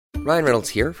Ryan Reynolds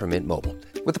here from Mint Mobile.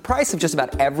 With the price of just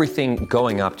about everything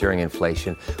going up during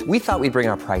inflation, we thought we'd bring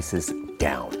our prices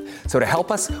down. So to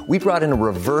help us, we brought in a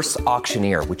reverse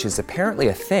auctioneer, which is apparently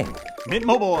a thing. Mint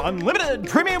Mobile Unlimited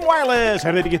Premium Wireless.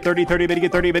 How to get 30, 30, bit to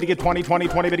get 30, bit to get 20, 20,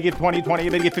 20, bit to get 20, 20,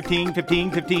 bit to get 15,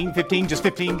 15, 15, 15, just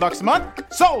 $15 a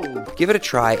month? Sold! Give it a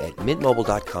try at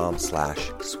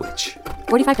mintmobile.com/switch.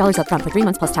 $45 up front for 3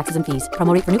 months plus taxes and fees.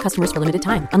 Promo rate for new customers for limited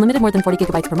time. Unlimited more than 40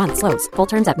 gigabytes per month. Slows full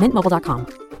terms at mintmobile.com.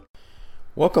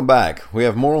 Welcome back. We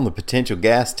have more on the potential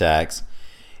gas tax,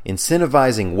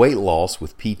 incentivizing weight loss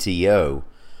with PTO,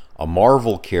 a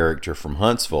Marvel character from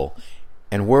Huntsville,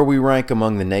 and where we rank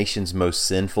among the nation's most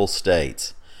sinful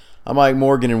states. I'm Mike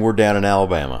Morgan, and we're down in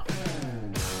Alabama.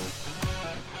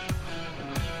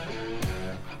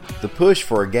 The push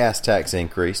for a gas tax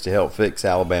increase to help fix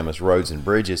Alabama's roads and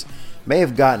bridges may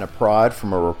have gotten a prod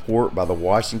from a report by the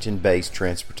Washington-based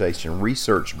transportation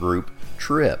research group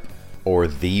TRIP, or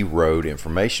the Road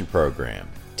Information Program,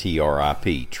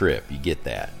 TRIP, TRIP, you get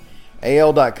that.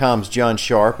 AL.com's John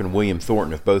Sharp and William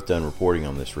Thornton have both done reporting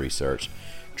on this research.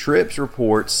 TRIP's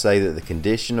reports say that the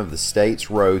condition of the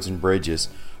state's roads and bridges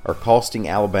are costing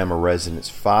Alabama residents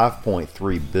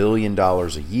 $5.3 billion a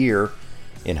year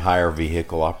in higher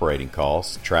vehicle operating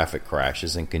costs, traffic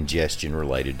crashes, and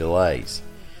congestion-related delays.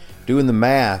 Doing the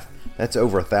math, that's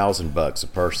over $1,000 a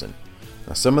person.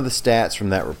 Now, some of the stats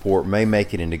from that report may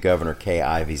make it into Governor Kay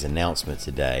Ivey's announcement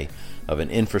today of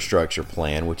an infrastructure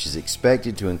plan which is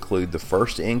expected to include the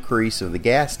first increase of the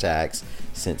gas tax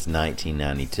since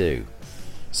 1992.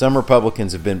 Some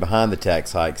Republicans have been behind the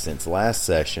tax hike since last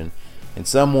session, and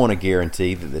some want a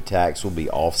guarantee that the tax will be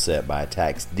offset by a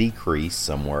tax decrease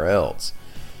somewhere else.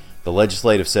 The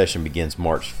legislative session begins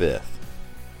March 5th.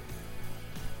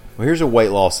 Well, here's a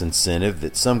weight loss incentive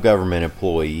that some government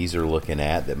employees are looking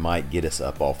at that might get us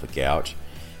up off the couch.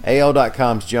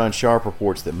 AL.com's John Sharp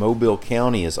reports that Mobile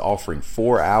County is offering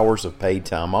 4 hours of paid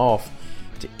time off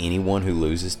to anyone who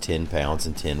loses 10 pounds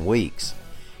in 10 weeks.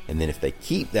 And then if they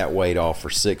keep that weight off for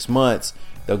 6 months,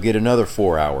 they'll get another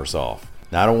 4 hours off.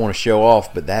 Now, I don't want to show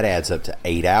off, but that adds up to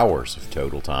 8 hours of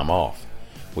total time off,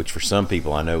 which for some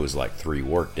people I know is like 3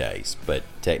 work days, but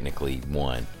technically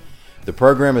 1. The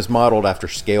program is modeled after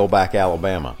Scale Back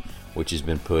Alabama, which has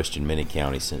been pushed in many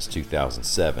counties since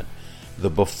 2007.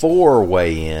 The before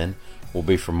weigh-in will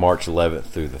be from March 11th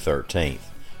through the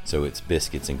 13th, so it's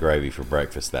biscuits and gravy for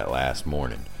breakfast that last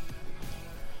morning.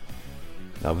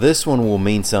 Now this one will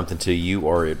mean something to you,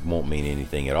 or it won't mean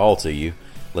anything at all to you.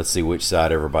 Let's see which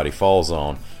side everybody falls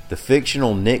on. The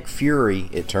fictional Nick Fury,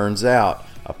 it turns out,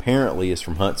 apparently is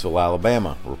from Huntsville,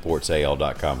 Alabama, reports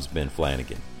AL.com's Ben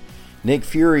Flanagan. Nick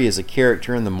Fury is a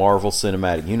character in the Marvel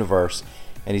Cinematic Universe,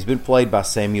 and he's been played by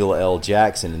Samuel L.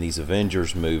 Jackson in these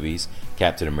Avengers movies,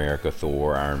 Captain America,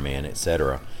 Thor, Iron Man,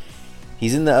 etc.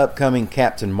 He's in the upcoming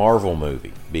Captain Marvel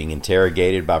movie, being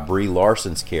interrogated by Brie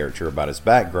Larson's character about his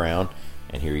background,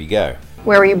 and here you go.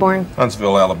 Where were you born?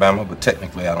 Huntsville, Alabama, but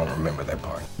technically I don't remember that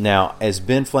part. Now, as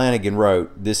Ben Flanagan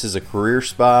wrote, this is a career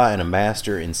spy and a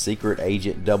master in secret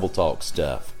agent double talk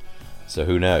stuff. So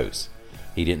who knows?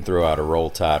 He didn't throw out a Roll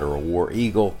Tide or a War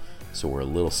Eagle, so we're a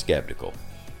little skeptical.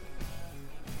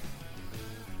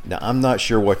 Now, I'm not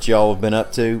sure what y'all have been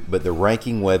up to, but the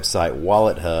ranking website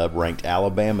Wallet Hub ranked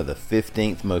Alabama the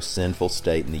 15th most sinful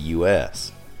state in the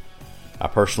U.S. I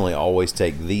personally always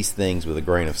take these things with a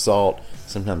grain of salt.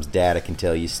 Sometimes data can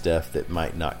tell you stuff that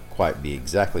might not quite be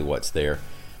exactly what's there.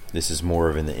 This is more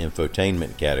of in the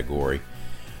infotainment category.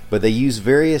 But they use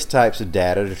various types of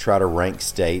data to try to rank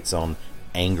states on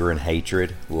anger and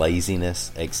hatred,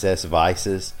 laziness, excess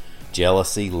vices,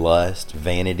 jealousy, lust,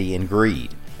 vanity, and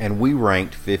greed. And we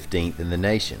ranked 15th in the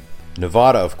nation.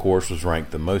 Nevada, of course, was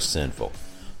ranked the most sinful.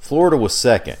 Florida was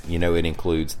second. You know, it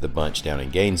includes the bunch down in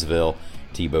Gainesville.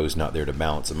 Tebow's not there to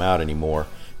balance them out anymore.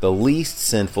 The least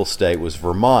sinful state was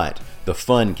Vermont, the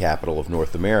fun capital of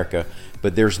North America,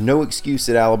 but there's no excuse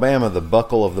that Alabama, the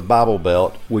buckle of the Bible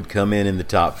Belt, would come in the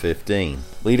top 15.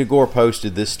 Lita Gore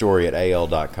posted this story at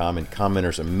AL.com, and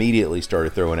commenters immediately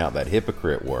started throwing out that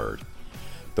hypocrite word.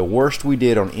 The worst we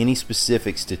did on any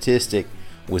specific statistic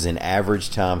was in average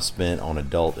time spent on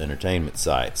adult entertainment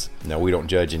sites. Now, we don't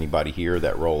judge anybody here,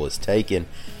 that role is taken,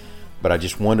 but I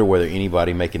just wonder whether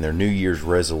anybody making their New Year's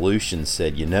resolution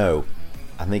said, you know,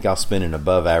 I think I'll spend an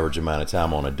above average amount of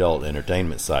time on adult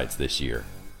entertainment sites this year.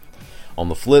 On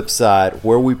the flip side,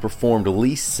 where we performed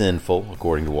least sinful,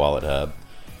 according to Wallet Hub,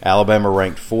 Alabama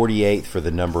ranked 48th for the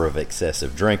number of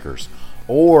excessive drinkers.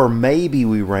 Or maybe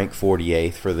we rank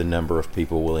 48th for the number of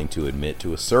people willing to admit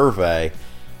to a survey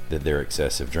that they're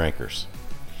excessive drinkers.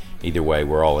 Either way,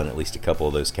 we're all in at least a couple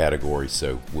of those categories,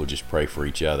 so we'll just pray for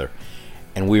each other.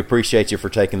 and we appreciate you for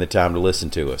taking the time to listen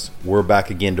to us. We're back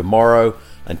again tomorrow.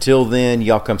 Until then,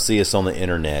 y'all come see us on the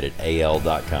internet at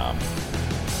al.com.